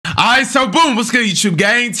Alright, so boom, what's good, YouTube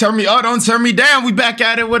gang? Turn me up, don't turn me down. We back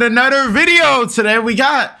at it with another video. Today we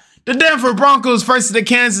got the Denver Broncos versus the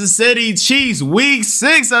Kansas City Chiefs, week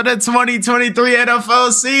 6 of the 2023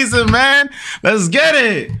 NFL season, man. Let's get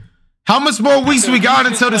it. How much more weeks we got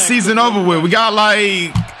until the season over with? We got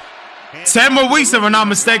like 10 more weeks if I'm not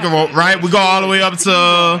mistaken, right? We go all the way up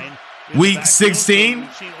to week 16.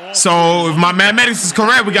 So if my mathematics is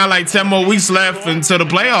correct, we got like 10 more weeks left until the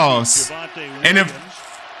playoffs. And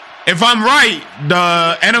if I'm right,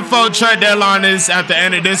 the NFL trade deadline is at the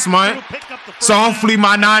end of this month. So hopefully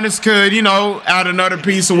my Niners could, you know, add another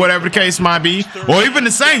piece or whatever the case might be. Or even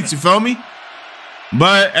the Saints, you feel me?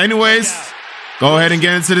 But anyways, go ahead and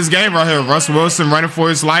get into this game right here. Russell Wilson running for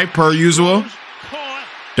his life per usual.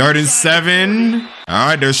 3rd and 7. All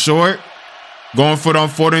right, they're short. Going for it on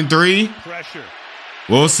 4th and 3.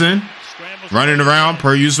 Wilson running around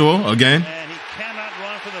per usual again.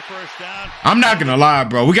 I'm not gonna lie,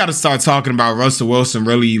 bro. We got to start talking about Russell Wilson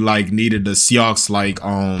really like needed the Seahawks like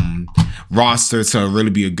roster to really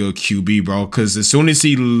be a good QB, bro. Because as soon as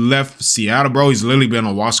he left Seattle, bro, he's literally been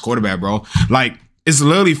a washed quarterback, bro. Like it's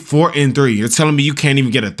literally 4th and 3. You're telling me you can't even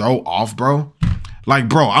get a throw off, bro? Like,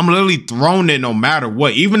 bro, I'm literally throwing it no matter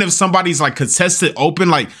what. Even if somebody's like contested open,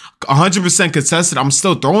 like 100% contested, I'm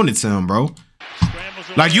still throwing it to him, bro.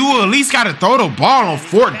 Like you will at least got to throw the ball on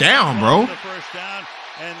 4th down, bro.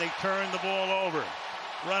 And they turn the ball over.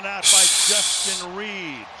 Run out by Justin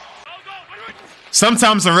Reed.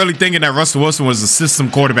 Sometimes I'm really thinking that Russell Wilson was a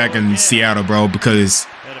system quarterback in Seattle, bro, because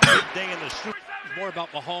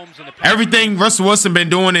everything Russell Wilson been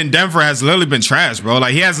doing in Denver has literally been trash, bro.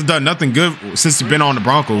 Like he hasn't done nothing good since he's been on the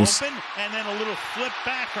Broncos. And then a little flip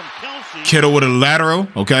back from Kelsey. Kittle with a lateral,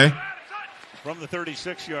 okay. From the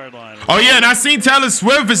 36-yard line. Oh yeah, and I seen Taylor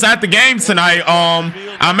Swift is at the game tonight.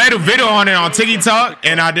 I made a video on it on TikTok,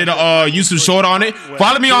 and I did a YouTube short on it.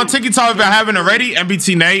 Follow me on TikTok if you haven't already.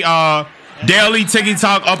 NBT Nate. Daily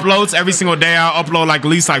TikTok uploads every single day. I upload like at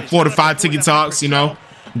least like 4 to 5 TikToks. You know,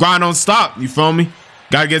 grind don't stop. You feel me?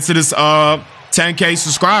 Gotta get to this 10K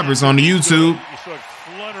subscribers on the YouTube.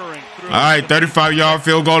 All right, 35-yard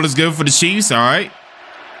field goal is good for the Chiefs. All right,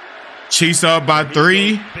 Chiefs up by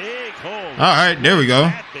 3. All right, there we go.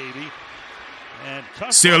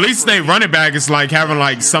 See, at least they running back is like having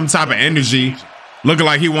like some type of energy, looking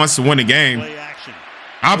like he wants to win the game.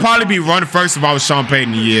 I'll probably be running first if I was Sean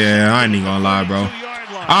Payton. Yeah, I ain't even gonna lie, bro.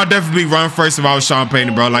 I'll definitely be running first if I was Sean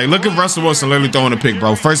Payton, bro. Like, look at Russell Wilson literally throwing a pick,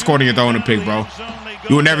 bro. First quarter, you're throwing a pick, bro.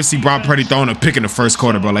 You will never see Brock Purdy throwing a pick in the first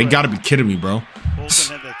quarter, bro. Like, you gotta be kidding me, bro. Like,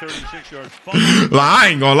 I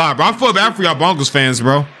ain't gonna lie, bro. I feel bad for y'all Broncos fans,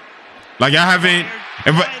 bro. Like, y'all haven't.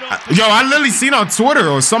 Yo, I literally seen on Twitter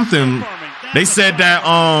or something. They said that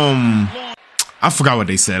I forgot what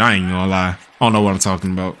they said. I ain't gonna lie. I don't know what I'm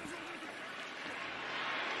talking about.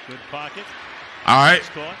 All right,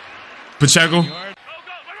 Pacheco.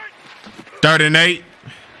 3rd and 8.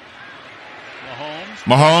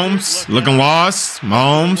 Mahomes looking lost.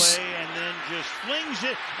 Mahomes. And then just flings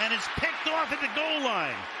it, and it's picked off at the goal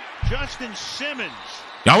line. Justin Simmons.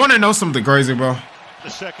 Y'all want to know something crazy, bro? The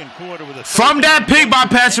second quarter with a from that pick by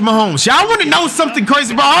Patrick Mahomes. Y'all want to know something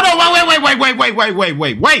crazy, bro? Hold on,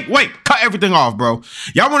 wait. Cut everything off, bro.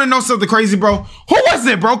 Y'all want to know something crazy, bro? Who was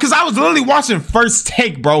it, bro? Because I was literally watching First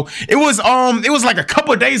Take, bro. It was like a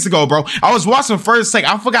couple of days ago, bro. I was watching First Take.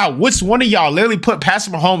 I forgot which one of y'all literally put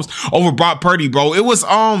Patrick Mahomes over Brock Purdy, bro. It was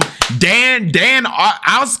Dan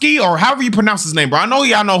Owski, or however you pronounce his name, bro. I know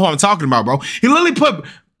y'all know who I'm talking about, bro. He literally put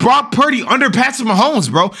Brock Purdy under Patrick Mahomes,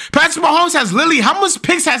 bro. Patrick Mahomes has literally, how much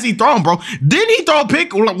picks has he thrown, bro? Didn't he throw a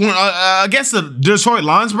pick against the Detroit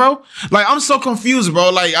Lions, bro? Like, I'm so confused, bro.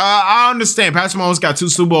 Like, I understand Patrick Mahomes got 2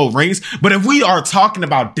 Super Bowl rings, but if we are talking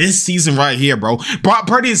about this season right here, bro, Brock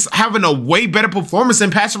Purdy is having a way better performance than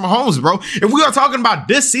Patrick Mahomes, bro. If we are talking about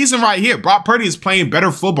this season right here, Brock Purdy is playing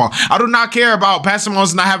better football. I do not care about Patrick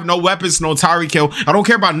Mahomes not having no weapons, no Tyreek Hill. I don't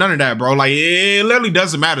care about none of that, bro. Like, it literally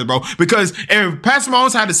doesn't matter, bro, because if Patrick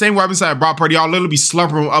Mahomes had the same weapons that Brock Purdy, y'all literally be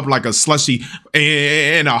slurping him up like a slushy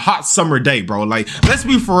in a hot summer day, bro. Like, let's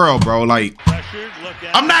be for real, bro. Like,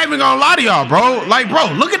 I'm not even gonna lie to y'all, bro. Like, bro,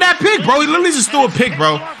 look at that pick, bro. He literally just threw a pick,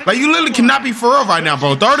 bro. Like, you literally cannot be for real right now,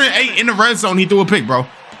 bro. 3rd and 8 in the red zone, he threw a pick, bro.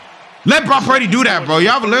 Let Brock Purdy do that, bro.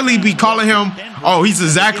 Y'all would literally be calling him, oh, he's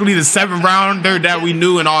exactly the 7th rounder that we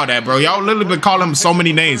knew and all that, bro. Y'all literally been calling him so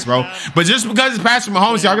many names, bro. But just because it's Patrick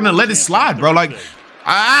Mahomes, y'all gonna let it slide, bro. Like,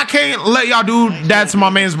 I can't let y'all do that to my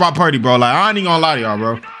man's Brock Purdy, bro. Like, I ain't even gonna lie to y'all,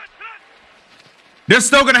 bro. They're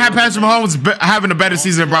still gonna have Patrick Mahomes having a better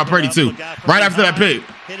season than Brock Purdy, too. Right after that pick.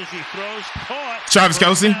 Travis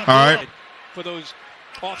Kelce, all right.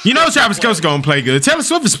 You know Travis Kelce gonna play good. Taylor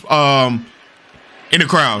Swift is in the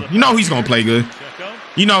crowd. You know he's gonna play good.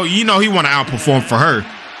 You know he want to outperform for her.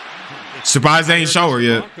 Surprised they ain't show her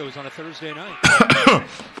yet.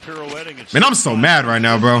 Man, I'm so mad right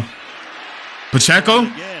now, bro. Pacheco?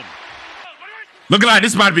 Looking like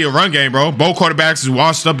this might be a run game, bro. Both quarterbacks is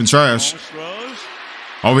washed up and trash.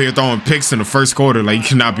 Over here throwing picks in the first quarter. Like, you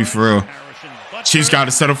cannot be for real. Chiefs got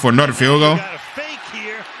to settle for another field goal.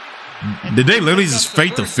 Did they literally just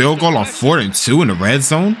fake the field goal on 4th and 2 in the red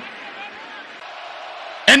zone?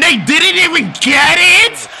 And they didn't even get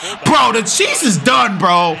it? Bro, the Chiefs is done,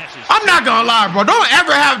 bro. I'm not gonna lie, bro. Don't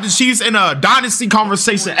ever have the Chiefs in a dynasty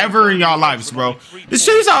conversation ever in y'all lives, bro. The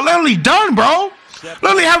Chiefs are literally done, bro.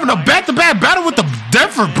 Literally having a back-to-back battle with the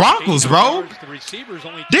Denver Broncos, bro.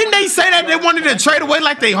 Didn't they say that they wanted to trade away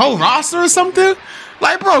like their whole roster or something?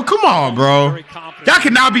 Like, bro, come on, bro. Y'all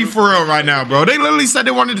cannot be for real right now, bro. They literally said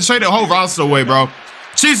they wanted to trade their whole roster away, bro.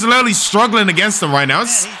 Chiefs are literally struggling against them right now.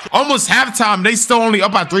 It's almost halftime. They still only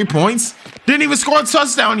up by 3 points. Didn't even score a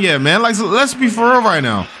touchdown yet, man. Like, let's be for real right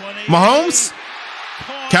now. Mahomes,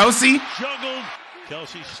 Kelsey.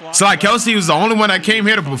 So like Kelsey was the only one that came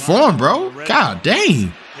here to perform, bro. God dang.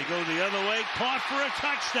 They go the other way, caught for a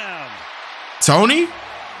touchdown. Tony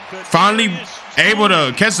finally able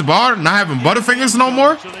to catch the ball, not having Butterfingers no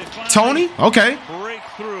more. Tony, okay.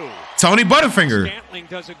 Tony Butterfinger.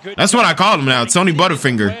 That's what I call him now, Tony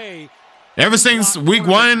Butterfinger. Ever since week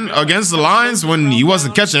 1 against the Lions when he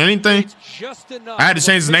wasn't catching anything, I had to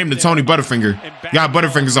change his name to Tony Butterfinger. Got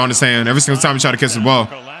Butterfingers on his hand every single time he tried to catch the ball.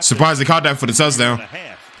 Surprised they caught that for the touchdown.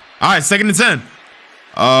 All right, 2nd and 10.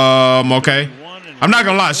 Okay. I'm not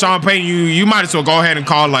gonna lie, Sean Payton, you might as well go ahead and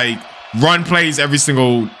call like run plays every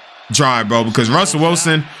single drive, bro, because Russell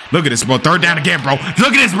Wilson, look at this, bro. 3rd down again, bro.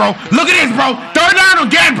 Look at this, bro. Look at this, bro. 3rd down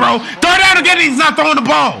again, bro. 3rd down again, he's not throwing the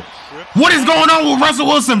ball. What is going on with Russell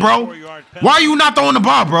Wilson, bro? Why are you not throwing the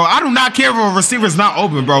ball, bro? I do not care if a receiver's not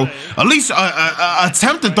open, bro. At least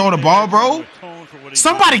attempt to throw the ball, bro.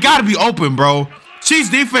 Somebody got to be open, bro. Chiefs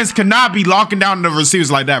defense cannot be locking down the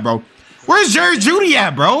receivers like that, bro. Where's Jerry Jeudy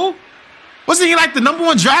at, bro? Wasn't he like the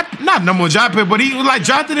 #1 draft? Not #1 draft pick, but he was like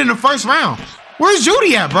drafted in the 1st round. Where's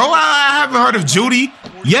Jeudy at, bro? I haven't heard of Jeudy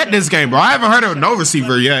yet this game, bro. I haven't heard of no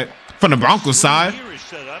receiver yet from the Broncos side.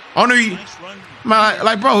 Only,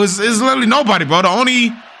 like, bro, it's literally nobody, bro. The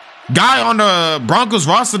only guy on the Broncos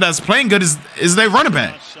roster that's playing good is their running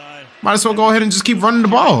back. Might as well go ahead and just keep running the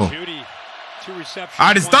ball. All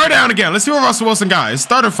right, it's 3rd down again. Let's see what Russell Wilson got. It's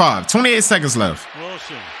 3rd and 5. 28 seconds left.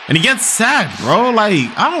 And he gets sacked, bro. Like,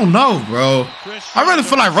 I don't know, bro. I really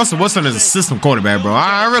feel like Russell Wilson is a system quarterback, bro.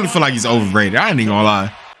 I really feel like he's overrated. I ain't even gonna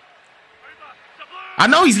lie. I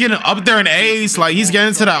know he's getting up there in age. Like, he's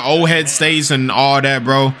getting to that old head stage and all that,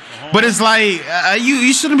 bro. But it's like,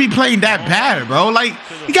 you shouldn't be playing that bad, bro. Like,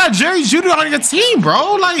 you got Jerry Jeudy on your team,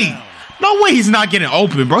 bro. Like, no way he's not getting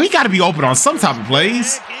open, bro. He got to be open on some type of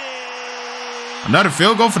plays. Another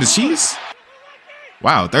field goal for the Chiefs?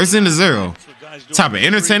 Wow, 13-0. What type of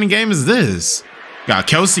entertaining game is this? Got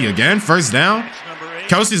Kelsey again, 1st down.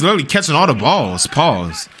 Kelsey's literally catching all the balls.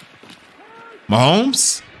 Pause.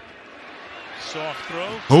 Mahomes?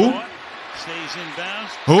 Who?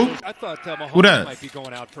 Who? Who that?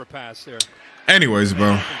 Anyways,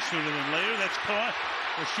 bro.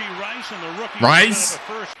 Rice?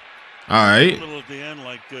 All right.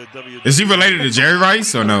 Is he related to Jerry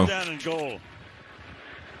Rice or no?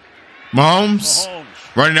 Mahomes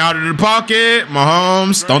running out of the pocket.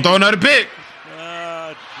 Mahomes, don't throw another pick.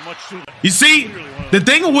 You see, the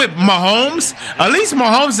thing with Mahomes, at least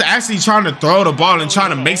Mahomes is actually trying to throw the ball and trying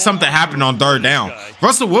to make something happen on 3rd down.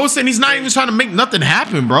 Russell Wilson, he's not even trying to make nothing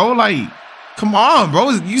happen, bro. Like, come on, bro.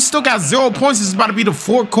 You still got 0 points. It's about to be the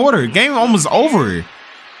 4th quarter. Game almost over.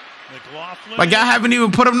 Like, y'all haven't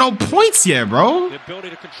even put up no points yet, bro.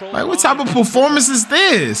 Like, what type of performance is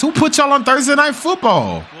this? Who put y'all on Thursday Night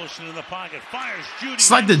Football?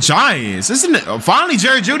 It's like the Giants, isn't it? Finally,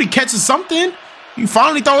 Jerry Jeudy catches something. You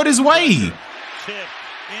finally throw it his way.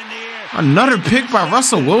 Another pick by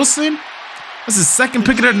Russell Wilson. That's his 2nd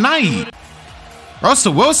pick of the night.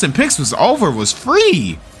 Russell Wilson picks was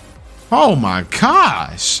free. Oh my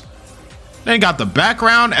gosh. They got the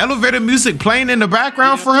background elevator music playing in the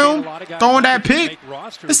background for him, throwing that pick.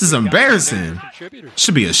 This is embarrassing.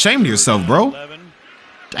 Should be ashamed of yourself, bro.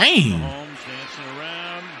 Dang.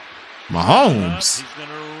 Mahomes.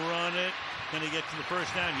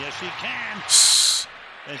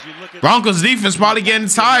 Broncos defense probably getting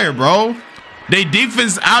tired, bro. They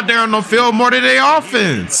defense out there on the field more than their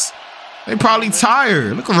offense. They probably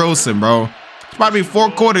tired. Look at Wilson, bro. It's probably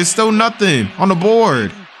 4th quarter, still nothing on the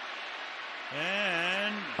board.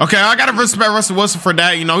 Okay, I gotta respect Russell Wilson for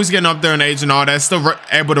that. You know, he's getting up there in age and all that. Still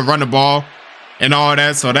able to run the ball and all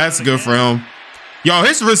that, so that's good for him. Yo,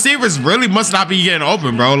 his receivers really must not be getting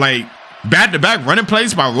open, bro. Like, back-to-back running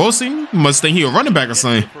plays by Wilson. Must think he a running back or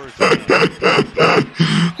something.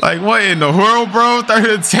 Like, what in the world, bro?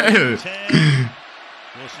 3rd and 10.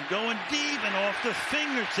 Wilson going deep and off the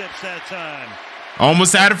fingertips that time.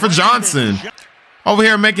 Almost had it for Johnson. Over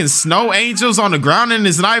here making snow angels on the ground and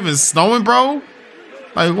it's not even snowing, bro.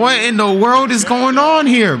 Like, what in the world is going on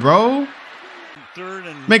here, bro?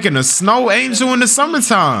 Making a snow angel in the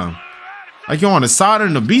summertime. Like you're on the side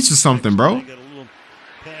of the beach or something, bro.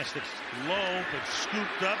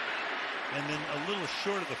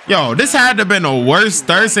 Yo, this had to have been the worst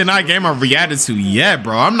Thursday night game I've reacted to yet,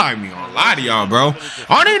 bro. I'm not even gonna lie to y'all, bro.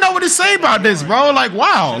 I don't even know what to say about this, bro. Like,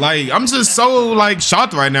 wow. Like, I'm just so, like,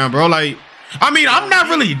 shocked right now, bro. Like, I mean, I'm not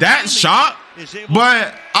really that shocked,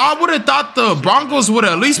 but I would have thought the Broncos would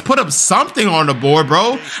at least put up something on the board,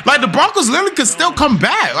 bro. Like, the Broncos literally could still come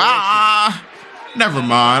back. Never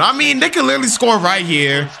mind. I mean, they could literally score right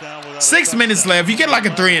here. 6 minutes left. You get like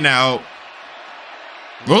a 3 and out.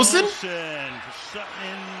 Wilson?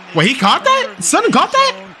 Wait, he caught that? Sutton caught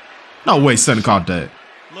that? No way, Sutton caught that.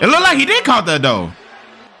 It looked like he did caught that, though.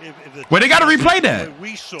 Wait, they got to replay that.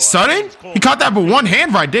 Sutton? He caught that with one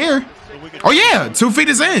hand right there. Oh, yeah. 2 feet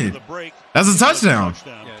is in. That's a touchdown.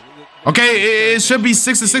 Okay, it should be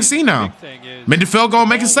 6-16 now. Made the field goal,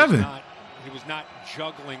 make it 7. He was not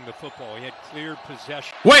juggling the football. He had clear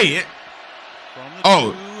possession. Wait.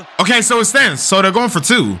 Oh, okay, so it stands. So they're going for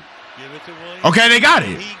 2. Okay, they got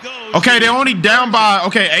it. Okay, they're only down by,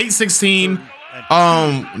 okay, 8-16,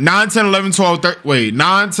 9, 10, 11, 12,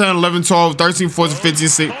 9, 10, 11, 12, 13, 14, 15,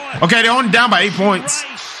 16. Okay, they're only down by 8 points.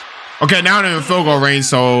 Okay, now they're in field goal range,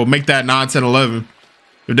 so make that 9, 10, 11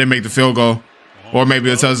 if they make the field goal. Or maybe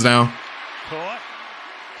a touchdown.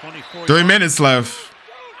 3 minutes left.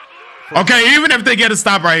 Okay, even if they get a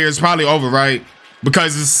stop right here, it's probably over, right?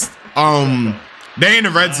 Because it's, they in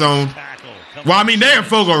the red zone. Well, I mean, they're in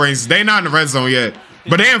field goal range. They're not in the red zone yet.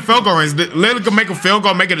 But they're in field goal range. They literally can make a field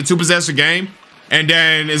goal, make it a 2-possession game, and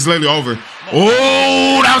then it's literally over.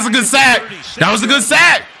 Oh, that was a good sack. That was a good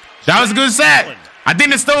sack. That was a good sack. I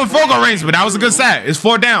think it's still in field goal range, but that was a good sack. It's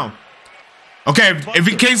 4 down. Okay, if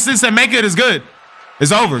he can't sit and make it, it's good.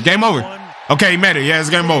 It's over. Game over. Okay, he made it. Yeah, it's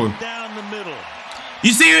game over.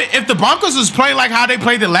 You see, if the Broncos was playing like how they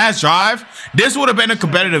played the last drive, this would have been a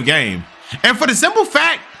competitive game. And for the simple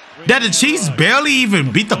fact that the Chiefs barely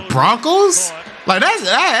even beat the Broncos, like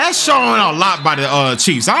that's showing a lot by the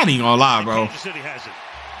Chiefs. I ain't even gonna lie, bro.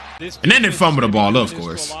 And then they fumbled the ball, of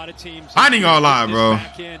course. I ain't even gonna lie, bro.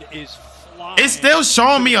 It's still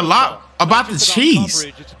showing me a lot about the Chiefs.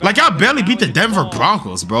 Like, y'all barely beat the Denver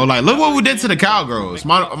Broncos, bro. Like, look what we did to the Cowgirls,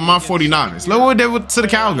 my 49ers. Look what we did to the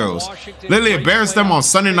Cowgirls. Literally embarrassed them on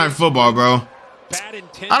Sunday Night Football, bro.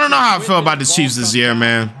 I don't know how I feel about the Chiefs this year,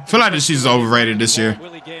 man. I feel like the Chiefs are overrated this year.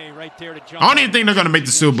 I don't even think they're going to make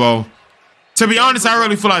the Super Bowl. To be honest, I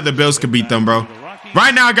really feel like the Bills could beat them, bro.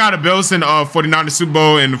 Right now, I got the Bills in the 49ers Super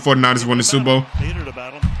Bowl, and the 49ers win the Super Bowl.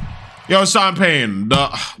 Yo, Sean Payne, the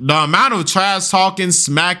amount of trash talking,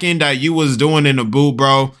 smacking that you was doing in the booth,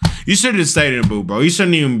 bro, you should have stayed in the booth, bro. You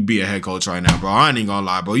shouldn't even be a head coach right now, bro. I ain't gonna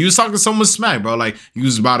lie, bro. You was talking so much smack, bro. Like, you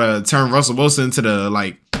was about to turn Russell Wilson into the,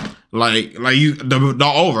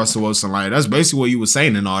 the old Russell Wilson. Like, that's basically what you was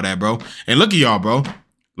saying and all that, bro. And look at y'all, bro.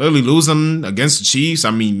 Literally losing against the Chiefs.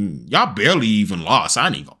 I mean, y'all barely even lost. I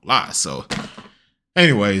ain't gonna lie, so...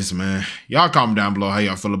 Anyways, man, y'all comment down below how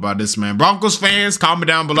y'all feel about this, man. Broncos fans, comment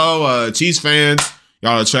down below. Chiefs fans,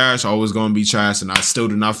 y'all are trash, always gonna be trash, and I still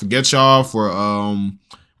do not forget y'all for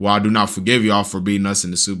I do not forgive y'all for beating us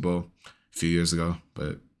in the Super Bowl a few years ago,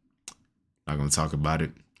 but not gonna talk about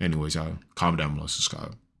it. Anyways, y'all comment down below,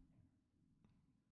 subscribe.